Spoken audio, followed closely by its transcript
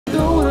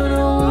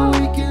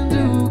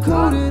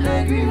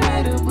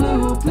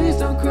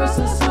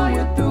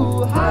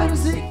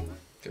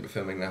Get me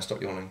filming now,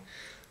 stop yawning.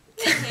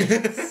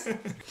 Thanks.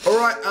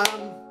 Alright,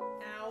 Ow.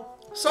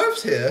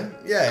 Soph's here,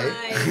 yay.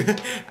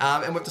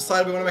 And we've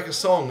decided we want to make a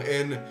song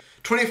in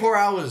 24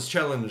 hours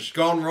challenge,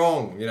 gone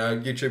wrong. You know,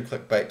 YouTube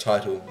clickbait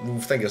title. We'll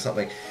think of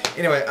something.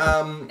 Anyway,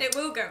 it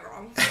will go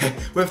wrong.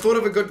 we've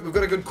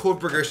got a good chord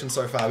progression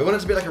so far. We want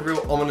it to be like a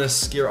real ominous,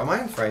 scary. Am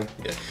I in frame?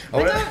 Yeah. I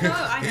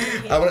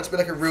want it to be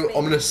like a real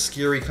ominous,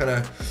 scary kind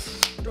of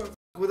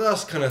with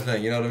us kind of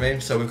thing, you know what I mean?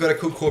 So we've got a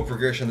cool chord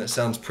progression that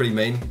sounds pretty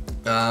mean.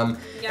 And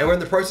we're in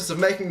the process of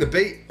making the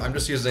beat. I'm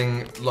just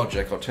using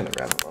Logic. I'll turn it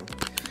around one.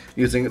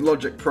 Using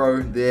Logic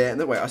Pro there.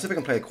 And wait, I'll see if I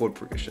can play the chord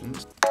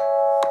progressions.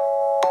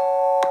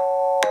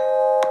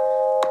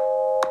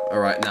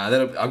 Alright, now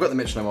I've got the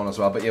metronome on as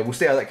well, but yeah, we'll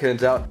see how that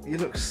turns out. You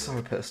look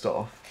so pissed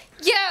off.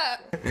 Yeah!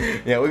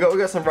 Yeah, we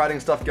got some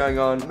writing stuff going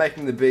on,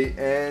 making the beat,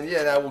 and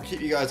yeah, now we'll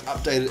keep you guys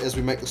updated as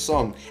we make the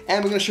song.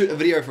 And we're gonna shoot a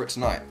video for it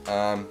tonight.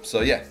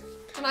 So yeah.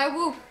 And I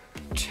will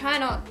try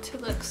not to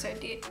look so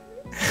dead.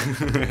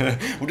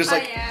 We'll just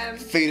like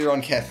feed her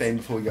on caffeine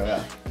before we go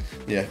out.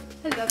 Yeah.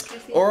 I love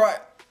caffeine. Alright.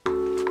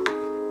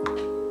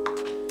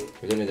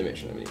 We don't need the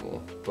metronome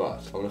anymore,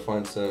 but I'm gonna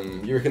find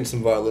some, you reckon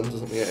some violins or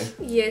something, yeah?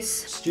 Yes.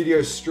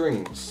 Studio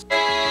strings.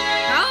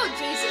 Oh,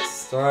 Jesus.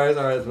 Sorry,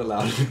 it's a bit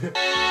loud.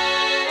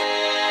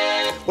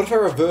 What if I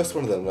reverse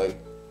one of them, like,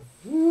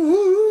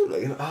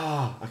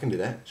 I can do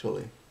that,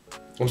 surely.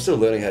 I'm still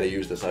learning how to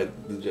use this, I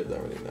legit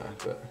don't really know,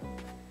 but.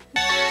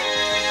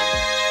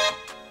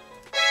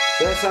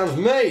 That sounds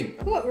mean!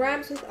 What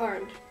rhymes with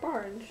orange?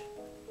 Orange.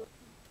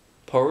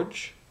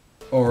 Porridge?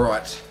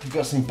 Alright, you've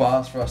got some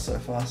bars for us so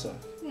far, so.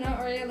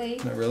 Not really.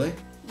 Not really?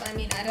 I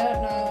mean, I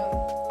don't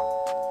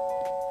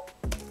know.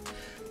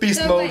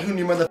 Beast mode, who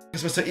knew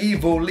motherfuckers were so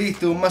evil,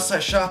 lethal, must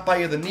set sharp eye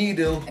of the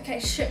needle. Okay,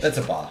 shit. That's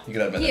a bar, you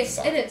gotta admit yes,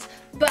 that's a bar. it is.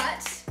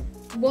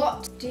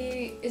 But,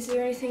 is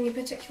there anything you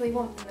particularly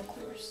want in the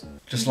chorus?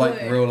 Just like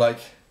real like,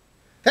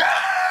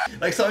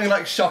 like something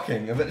like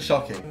shocking, a bit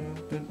shocking.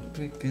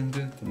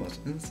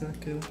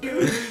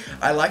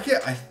 I like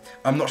it.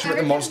 I'm not sure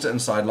about the monster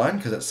inside line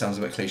because it sounds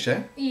a bit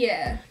cliche.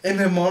 Yeah. In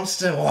the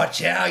monster,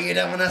 watch out, you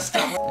don't want to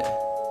stop.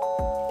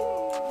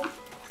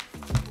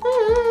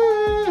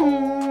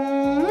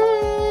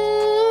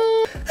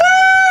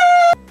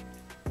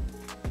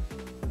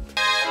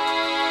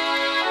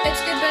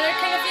 It's good, but I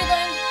kind of feel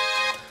going.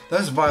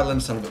 Those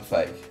violins sound a bit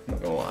fake, I'm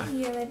not gonna lie.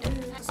 Yeah, they do.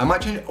 I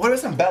might change. What about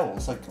some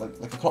bells? Like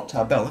a clock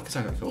tower bell. Look at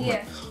how I feel.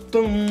 Yeah. Like,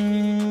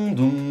 dum,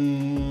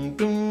 dum,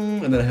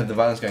 dum, and then I have the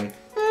violins going.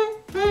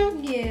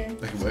 Yeah.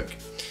 That can work.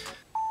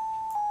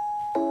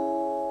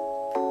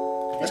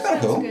 That's That kind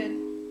of cool. Good.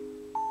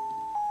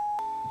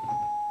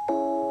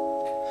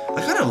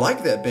 I kind of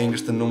like that being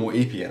just the normal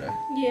E piano.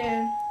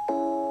 Yeah.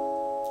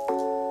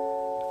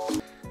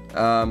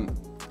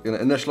 Gonna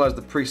initialize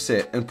the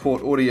preset,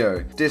 import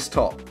audio,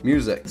 desktop,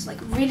 music. It's like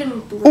red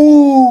and blue.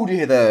 Ooh, do you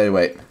hear that?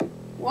 Wait.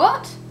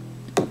 What?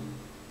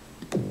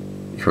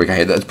 You probably can't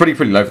hear that. It's pretty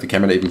low for the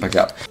camera to even pick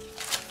up.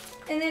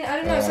 And then, I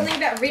don't know, something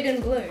about red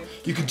and blue.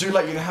 You could do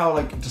like, you know how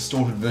like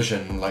distorted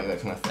vision, like that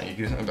kind of thing. You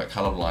could do something about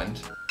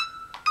colorblind.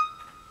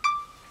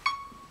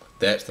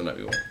 That's the note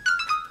we want.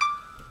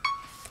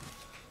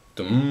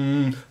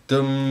 Dum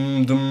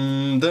dum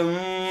dum dum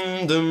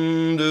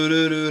dum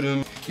dum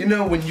dum. You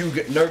know when you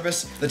get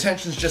nervous, the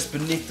tension's just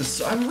beneath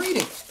the. I'm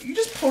reading. You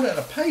just pulled out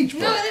a page,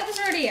 bro. No, that was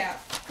already out.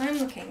 I'm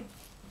looking.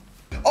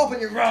 Open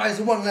your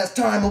eyes one last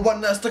time, or one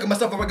last look at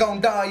myself, or I'm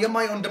gonna die. You're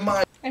my own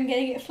demise. I'm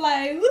gonna get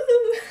fly.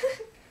 Woohoo!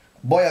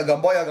 Boy, I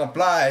gonna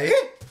fly.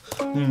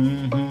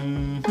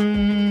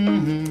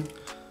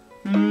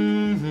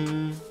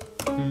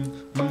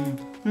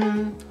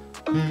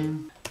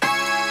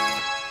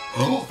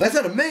 Oh, that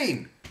sounded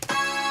mean.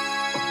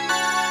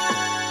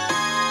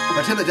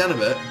 I turn it down a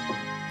bit.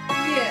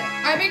 Yeah,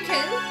 I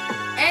reckon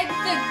add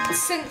the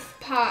synth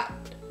part.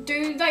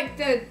 Do like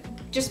the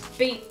just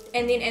beat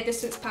and then add the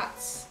synth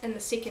parts in the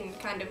second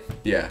kind of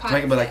part.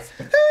 Make it be like.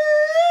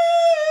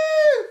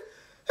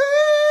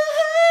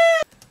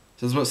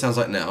 So this is what it sounds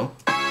like now.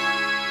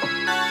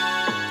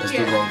 That's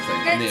the wrong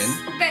thing. And then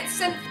that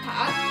synth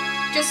part,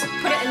 just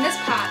put it in this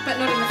part, but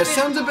not in the it first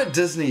sounds a part. bit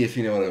Disney, if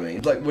you know what I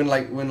mean. Like when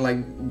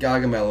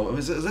Gargamel,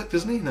 is that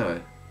Disney?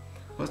 No.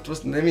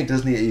 What's name me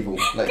Disney Evil?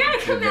 Like,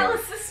 Gargamel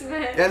is the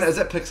Smurfs. And is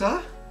that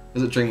Pixar?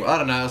 Is it DreamWorks? I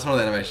don't know. It's one of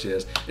the animation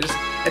years.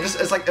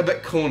 It's like a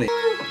bit corny.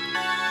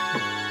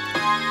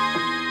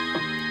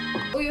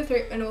 All your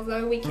throat, and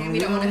although we can, we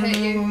don't want to hurt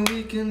you.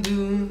 We can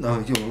do. No,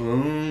 you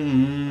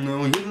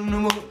don't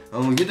know.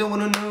 Oh, you don't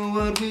want to know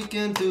what we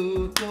can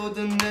do.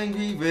 Golden,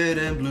 angry, red,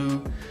 and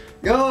blue.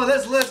 Yo,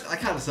 let's. I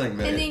can't sing,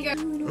 man. And then go.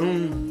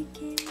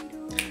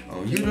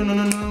 Oh, you don't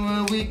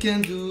know what we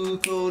can do.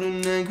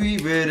 Golden, angry,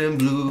 red, and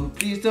blue.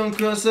 Please don't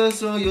cross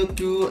us or you're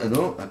through. And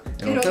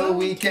although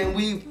we can,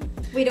 we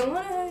don't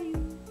want to hurt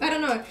you. I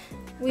don't know.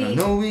 I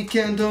know we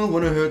can, don't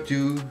want to hurt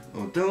you.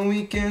 Although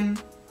we can.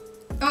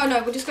 Oh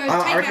no, we'll just go.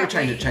 I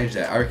reckon we'll change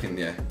that. I reckon,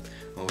 yeah.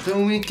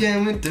 Although we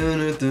can, we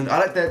dun dun. I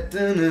like that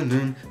dun dun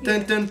dun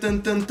dun dun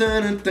dun dun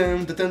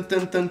dun dun dun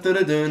dun dun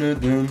dun dun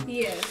dun.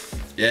 Yes.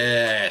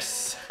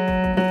 Yes.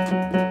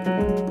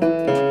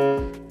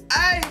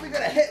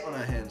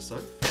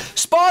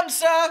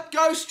 Sponsor!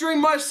 Go stream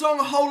my song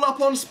Hole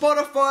Up on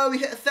Spotify. We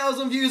hit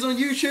 1,000 views on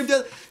YouTube.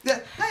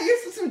 Hey,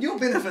 it's some your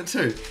benefit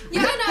too.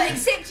 Yeah, I know,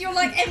 except you're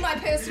like in my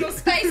personal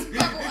space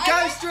bubble.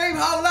 Go stream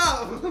Hole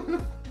Up!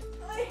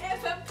 I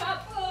have a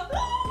papa.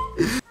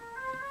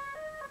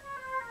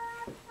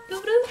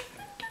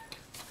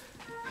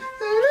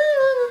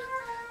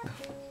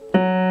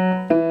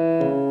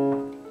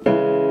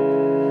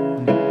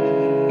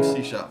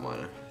 C-sharp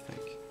minor, I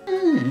think.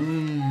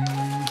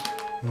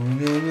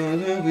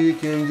 We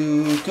can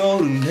do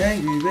golden,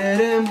 angry,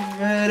 red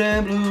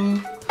and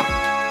blue.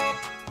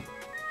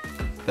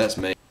 That's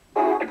me.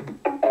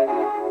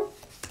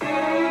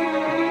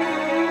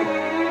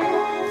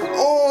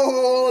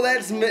 Oh,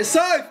 that's me.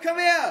 Soph, come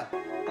here.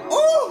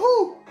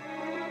 Oh,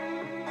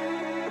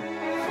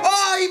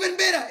 oh, even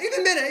better,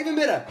 even better, even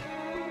better.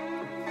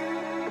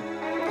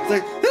 It's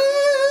like.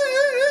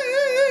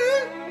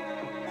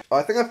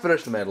 I think I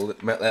finished the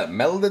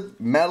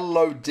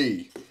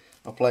melody.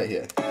 I'll play it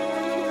here.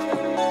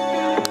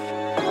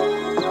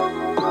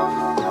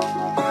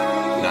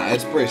 Nah,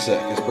 it's pretty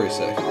sick. It's pretty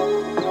sick.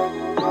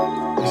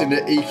 I just need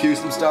to EQ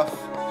some stuff,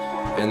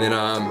 and then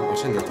I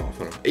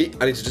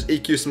need to just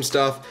EQ some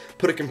stuff.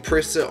 Put a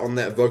compressor on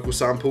that vocal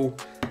sample.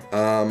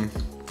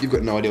 You've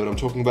got no idea what I'm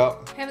talking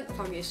about. Haven't the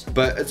focused.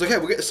 But it's okay.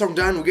 We'll get the song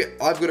done.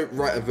 I've got to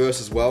write a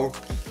verse as well,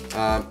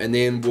 and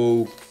then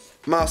we'll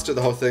master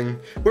the whole thing.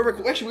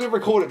 Actually, we're gonna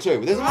record it too.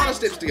 But there's a lot of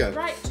steps to go.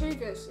 Write 2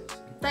 verses.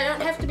 They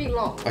don't have to be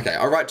long. Okay,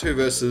 I'll write 2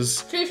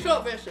 verses. 2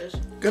 short verses.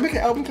 Gonna make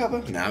an album cover?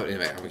 No, we're gonna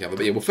make an album cover.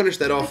 But yeah, we'll finish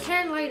that I off.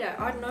 can later.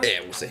 I don't know. Yeah,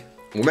 we'll see.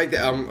 We'll make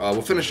that album.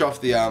 We'll finish off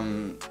the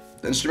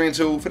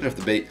instrumental, finish off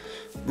the beat,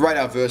 write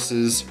our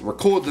verses,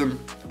 record them,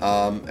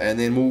 and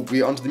then we'll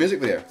be onto the music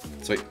video.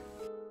 Sweet.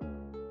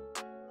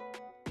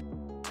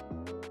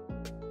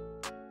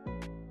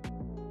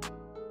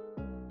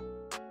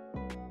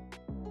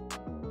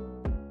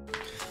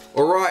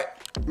 Alright,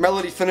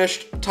 melody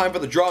finished, time for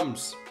the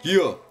drums.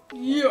 Yeah.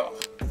 Yeah.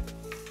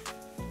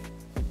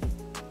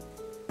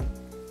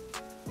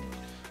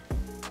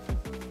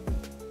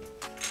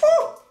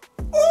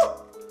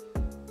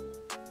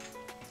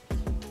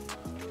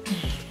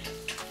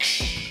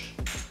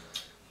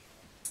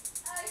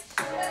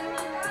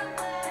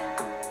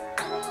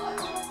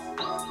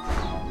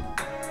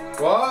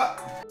 What?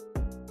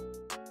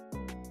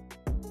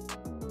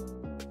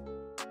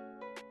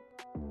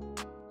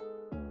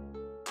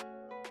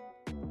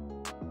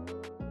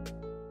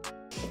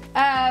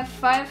 A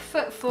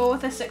 5'4"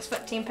 with a 6'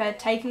 temper,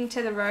 taking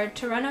to the road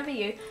to run over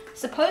you.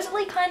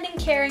 Supposedly kind and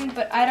caring,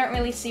 but I don't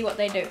really see what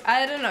they do.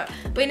 I don't know.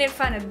 We need to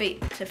find a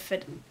beat to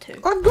fit to.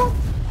 I've got.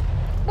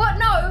 What?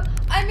 No.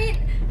 I mean.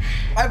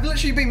 I've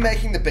literally been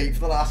making the beat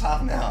for the last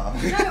half an hour.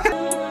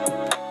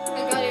 No.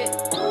 I got it.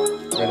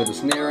 Added the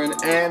snare in,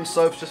 and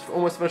Soph's just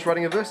almost finished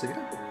writing a verse. Have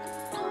you?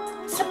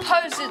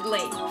 Supposedly,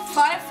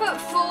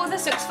 5'4" with a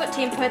 6'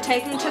 temper,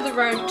 taking to the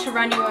road to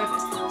run you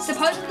over.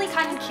 Supposedly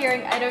kind and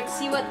caring, I don't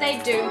see what they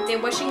do. They're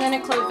wishing on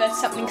a clover,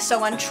 something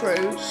so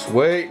untrue.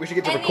 Sweet, we should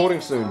get to recording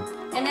soon.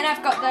 And then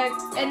I've got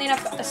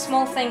the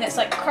small thing that's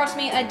like, cross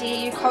me, I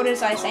dare you, cold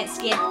as ice, ain't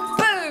scared.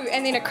 Boo!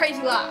 And then a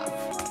crazy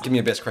laugh. Give me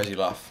your best crazy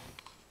laugh.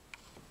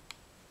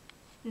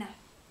 No.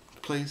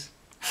 Please.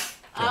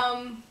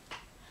 Oh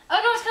no,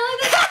 it's kind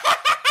of like that.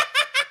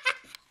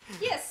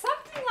 Yeah,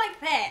 something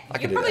like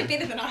that. You're probably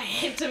better than I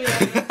am, to be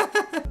honest.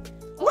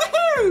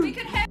 Woohoo! We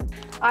could have.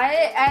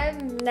 I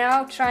am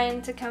now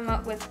trying to come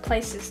up with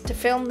places to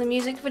film the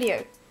music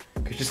video.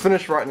 Okay, she's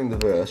finished writing the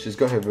verse. She's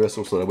got her verse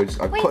all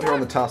sorted. I put her on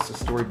the task to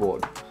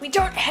storyboard. We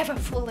don't have a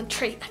fallen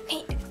tree.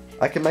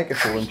 I can make a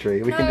fallen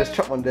tree. We can just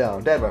chop one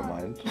down. Dad won't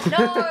mind.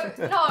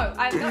 No,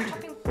 I'm not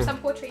chopping some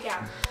poor tree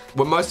down.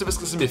 Well, most of it's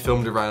going to be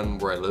filmed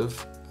around where I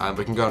live.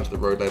 We can go onto the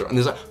road later. And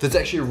there's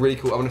actually a really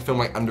cool. I'm going to film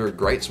like under a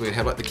grate, so we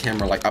have like the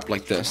camera like up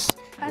like this.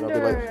 Under. And I'll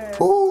be like,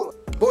 oh,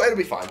 well, it'll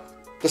be fine.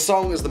 The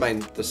song is the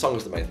main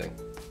thing.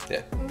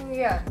 Yeah.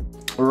 Yeah.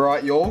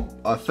 Alright, y'all.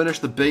 I've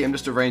finished the beat. I'm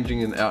just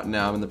arranging it out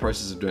now. I'm in the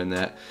process of doing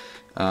that.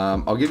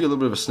 I'll give you a little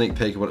bit of a sneak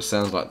peek of what it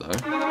sounds like though.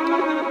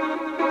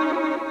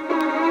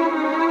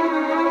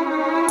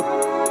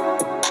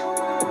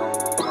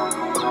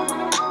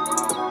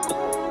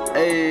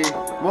 Hey,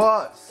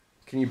 what?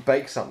 Can you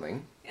bake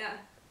something? Yeah.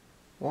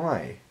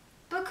 Why?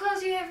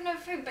 Because you have no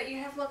food, but you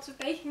have lots of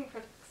baking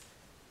products.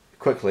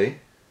 Quickly.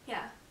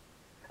 Yeah.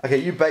 Okay,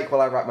 you bake while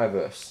I write my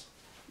verse.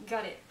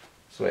 Got it.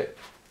 Sweet.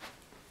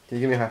 Can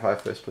you give me a high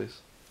five first,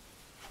 please?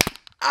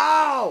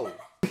 Ow!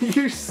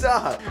 You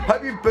suck!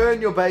 Hope you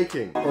burn your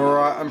baking.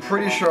 Alright, I'm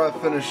pretty sure I've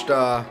finished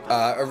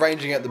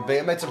arranging out the beat.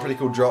 I made some pretty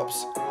cool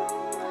drops.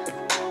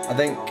 I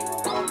think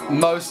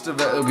most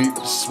of it will be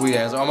sweet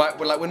as. I might,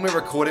 like when we're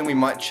recording, we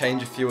might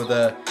change a few of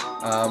the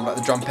like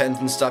the drum pens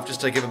and stuff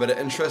just to give a bit of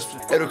interest.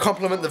 It'll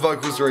complement the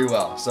vocals very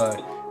well. So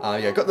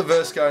yeah, got the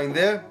verse going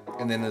there,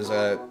 and then there's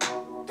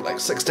like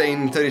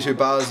 32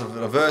 bars of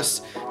a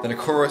verse, then a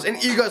chorus,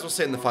 and you guys will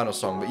see in the final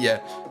song. But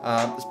yeah,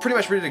 it's pretty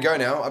much ready to go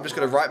now. I've just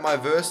got to write my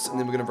verse, and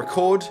then we're going to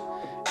record,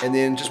 and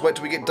then just wait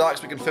till we get dark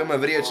so we can film a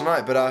video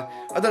tonight. But I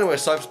don't know where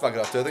Soph's bugged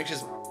off to. I think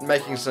she's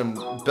making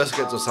some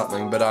biscuits or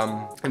something, but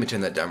let me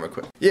turn that down real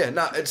quick. Yeah,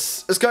 no,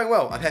 it's going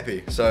well. I'm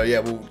happy. So yeah,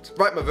 we'll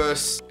write my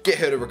verse, get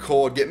her to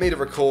record, get me to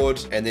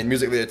record, and then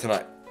music video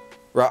tonight.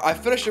 Right, I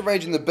finished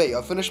arranging the beat,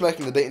 I finished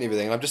making the beat and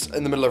everything, and I'm just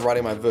in the middle of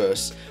writing my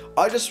verse.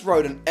 I just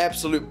wrote an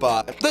absolute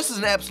bar. This is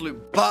an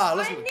absolute bar,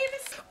 listen.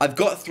 I've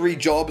got 3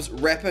 jobs,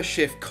 rapper,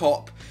 chef,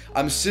 cop.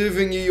 I'm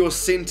serving you your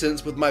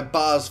sentence with my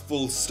bars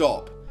full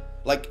stop.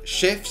 Like,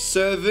 chef,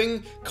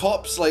 serving,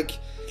 cops, like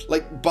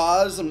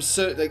bars,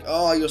 like,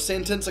 oh, your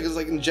sentence, like it's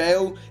like in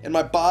jail, and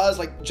my bars,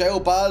 like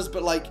jail bars,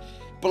 but like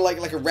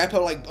a rapper,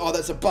 like, oh,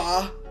 that's a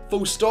bar,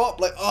 full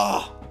stop, like,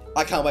 oh.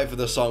 I can't wait for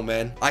this song,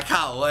 man. I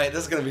can't wait.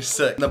 This is gonna be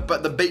sick.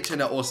 But the beat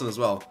turned out awesome as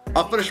well.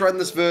 I'll finish writing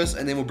this verse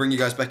and then we'll bring you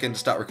guys back in to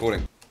start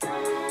recording.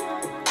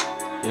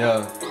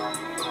 Yeah.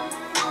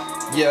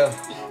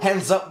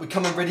 Hands up, we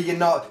coming ready, you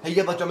know. Hey,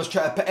 you like drummers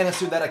try to put in a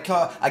suit that I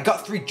car. I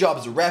got 3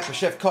 jobs, rapper,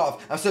 chef,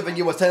 cough. I'm serving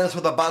you a sentence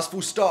with a bars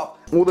full stop.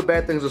 All the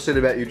bad things I said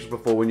about you just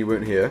before when you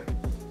weren't here.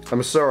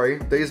 I'm sorry.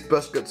 These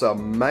biscuits are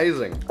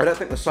amazing. I don't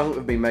think the song that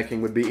we've been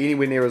making would be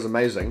anywhere near as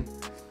amazing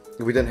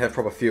if we didn't have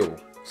proper fuel.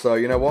 So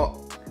you know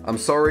what? I'm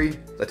sorry,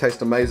 they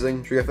taste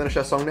amazing. Should we go finish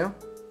our song now?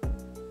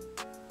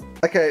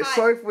 Okay,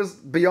 Soph was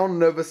beyond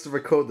nervous to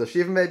record this.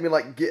 She even made me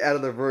like get out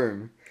of the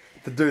room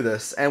to do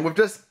this, and we've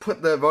just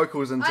put the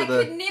vocals into the...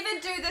 I could never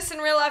do this in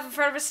real life in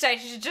front of a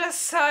stage,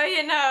 just so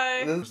you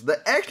know.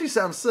 That actually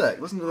sounds sick.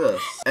 Listen to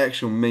this.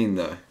 Actual mean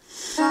though.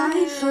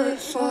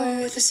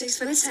 5'4" with a 6'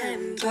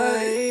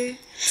 tempo.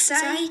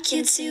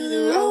 Taking to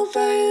the rope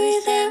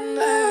with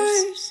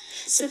embers.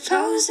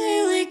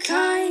 Supposedly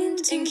kind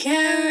and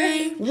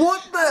caring.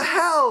 What the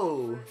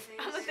hell?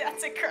 I'm about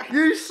to cry.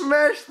 You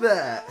smashed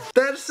that.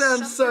 That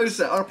sounds so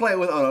sick. I'll play it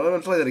with. Oh, I'm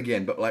gonna play that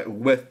again, but like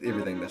with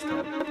everything this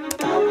time.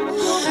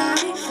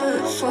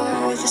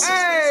 5'4" with a 6'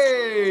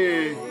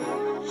 Hey!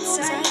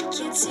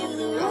 Taking to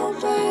the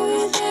rope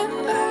with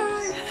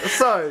embers.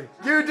 So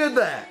you did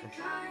that.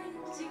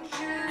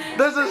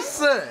 This is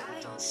sick.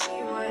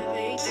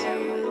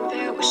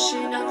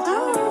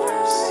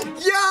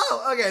 Yo!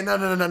 Okay, no.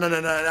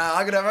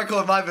 I'm gonna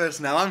record my verse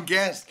now. I'm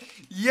gassed.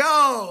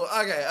 Yo!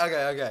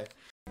 Okay.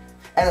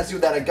 And I see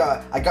what that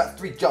I got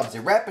 3 jobs,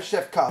 a rapper,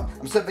 chef, cop.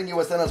 I'm serving you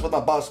a sentence with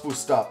my bars full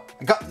stop.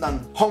 I got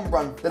none, home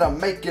run that I'm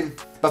making.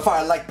 But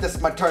fire like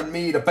this might turn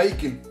me to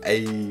bacon.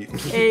 Hey.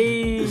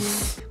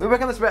 We're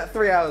working on this for about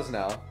 3 hours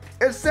now.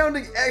 It's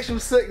sounding actually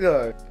sick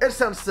though. It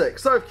sounds sick.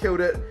 So I've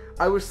killed it.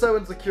 I was so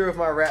insecure with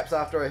my raps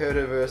after I heard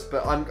her verse,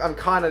 but I'm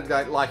kind of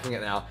like liking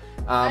it now.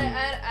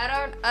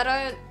 I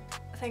don't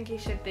think you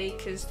should be,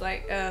 cause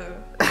like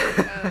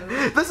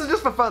This is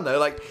just for fun though.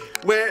 Like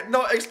we're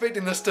not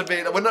expecting this to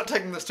be. We're not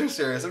taking this too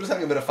serious. We're just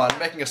having a bit of fun,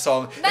 making a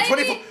song.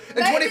 Maybe,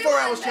 in 24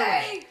 hours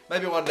challenge.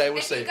 Maybe one day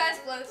we'll see. You guys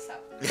blow this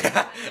up.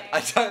 Yeah,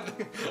 I don't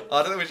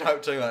think we should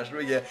hope too much.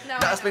 But yeah, no,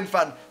 it's been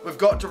fun. We've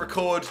got to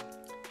record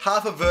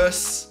half a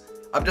verse.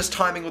 I'm just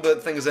timing all the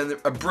things in,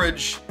 a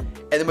bridge,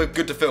 and then we're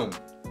good to film.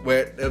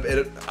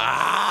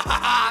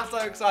 I'm so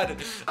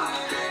excited.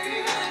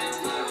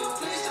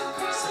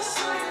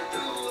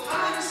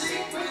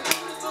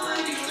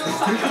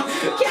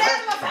 Get out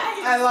of my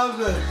face! I love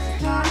this.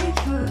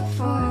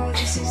 5'4" with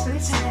a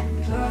 6'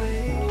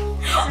 tempo.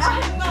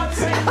 I'm not.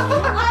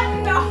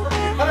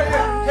 Oh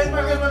yeah, here's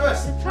my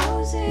verse.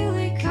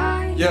 Supposedly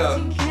kind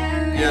and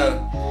caring.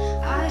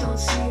 I don't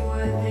see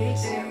what they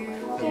do.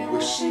 They're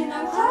wishing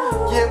I'm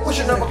clover. Yeah,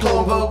 wishing I'm a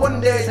clover. One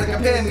day they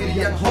compare me to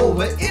young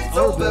Hover. It's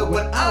over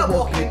when I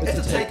walk in. It's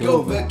a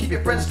takeover. Keep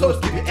your friends close,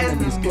 keep your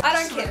enemies close. I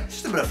don't care. It's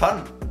just a bit of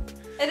fun.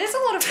 It is a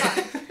lot of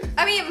fun.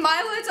 I mean,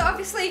 my words are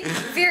obviously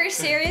very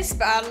serious,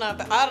 but I don't know.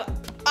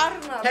 I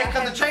don't know. Here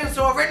comes the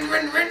chainsaw. Rin.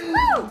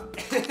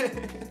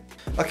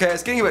 Okay,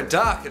 it's getting a bit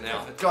darker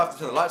now. I've got to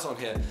turn the lights on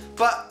here.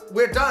 But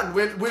we're done.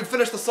 We've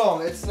finished the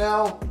song. It's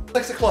now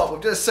 6 o'clock.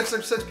 We've done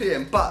 6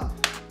 p.m. But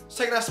it's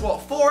taken us,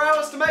 what, 4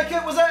 hours to make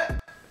it, was it?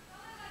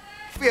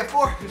 Yeah,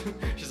 4.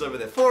 She's over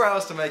there. 4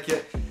 hours to make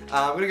it.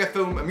 We're gonna go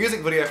film a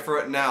music video for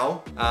it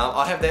now.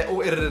 I'll have that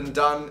all edited and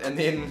done, and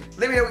then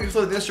let me know what you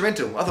thought of the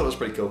instrumental. I thought it was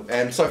pretty cool.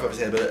 And Sophie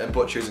obviously had a bit of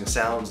input, choosing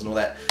sounds and all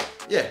that.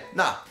 Yeah,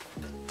 nah.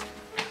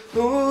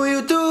 Oh,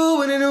 you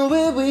do and know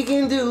what we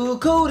can do.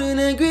 Cold and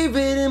angry,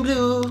 red and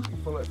blue.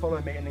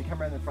 Follow me and then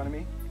come around in front of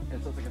me.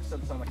 And so it's like a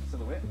sound like a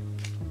silhouette.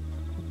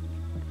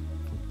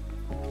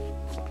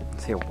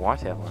 See a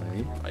white outline of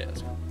you. Oh yeah,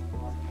 that's cool.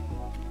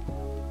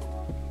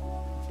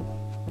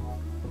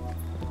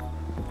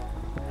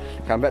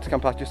 Okay, I'm about to come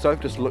past you,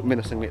 Soph. Just look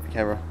menacingly at the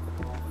camera.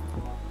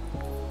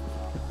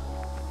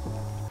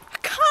 I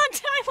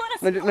can't. I want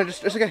to. No,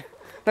 just it's okay.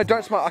 No,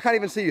 don't smile. I can't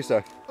even see you,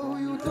 Soph.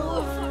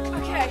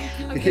 Okay.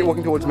 You keep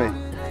walking towards me.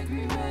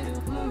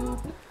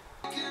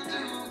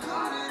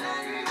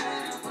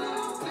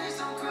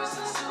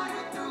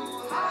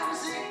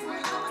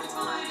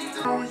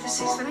 With a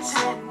 6'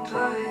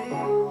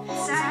 tempo,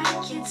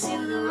 taking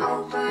to the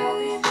rope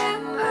with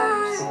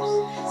embers.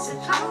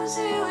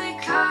 Supposedly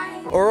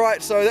kind.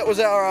 Alright, so that was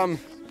our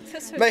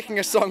making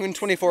a song in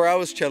 24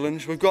 hours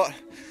challenge. We've got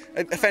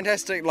a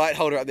fantastic light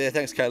holder up there.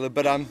 Thanks, Caleb.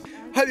 But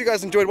hope you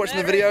guys enjoyed watching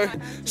the video.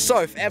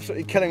 Soph,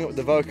 absolutely killing it with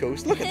the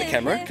vocals. Look at the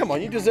camera. Come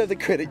on, you deserve the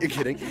credit you're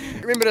getting.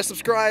 Remember to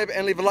subscribe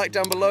and leave a like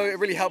down below. It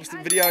really helps the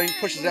video and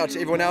pushes it out to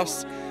everyone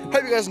else.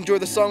 Hope you guys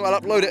enjoyed the song. I'll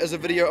upload it as a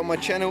video on my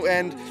channel,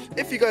 and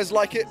if you guys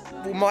like it,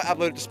 we might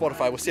upload it to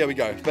Spotify. We'll see how we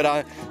go.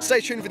 But stay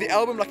tuned for the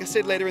album, like I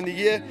said, later in the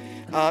year.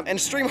 And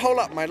stream Hole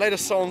Up, my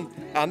latest song.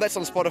 That's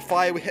on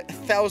Spotify. We hit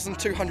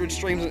 1,200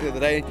 streams the other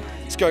day.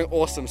 It's going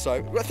awesome.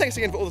 So thanks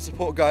again for all the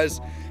support,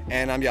 guys.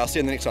 And yeah, I'll see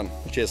you in the next one.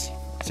 Cheers.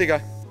 See you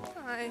guys.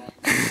 Bye.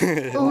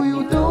 Oh,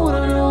 you don't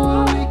wanna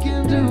know what we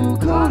can do.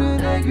 Cold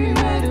and angry,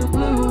 red and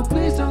blue.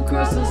 Please don't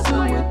cross us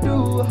with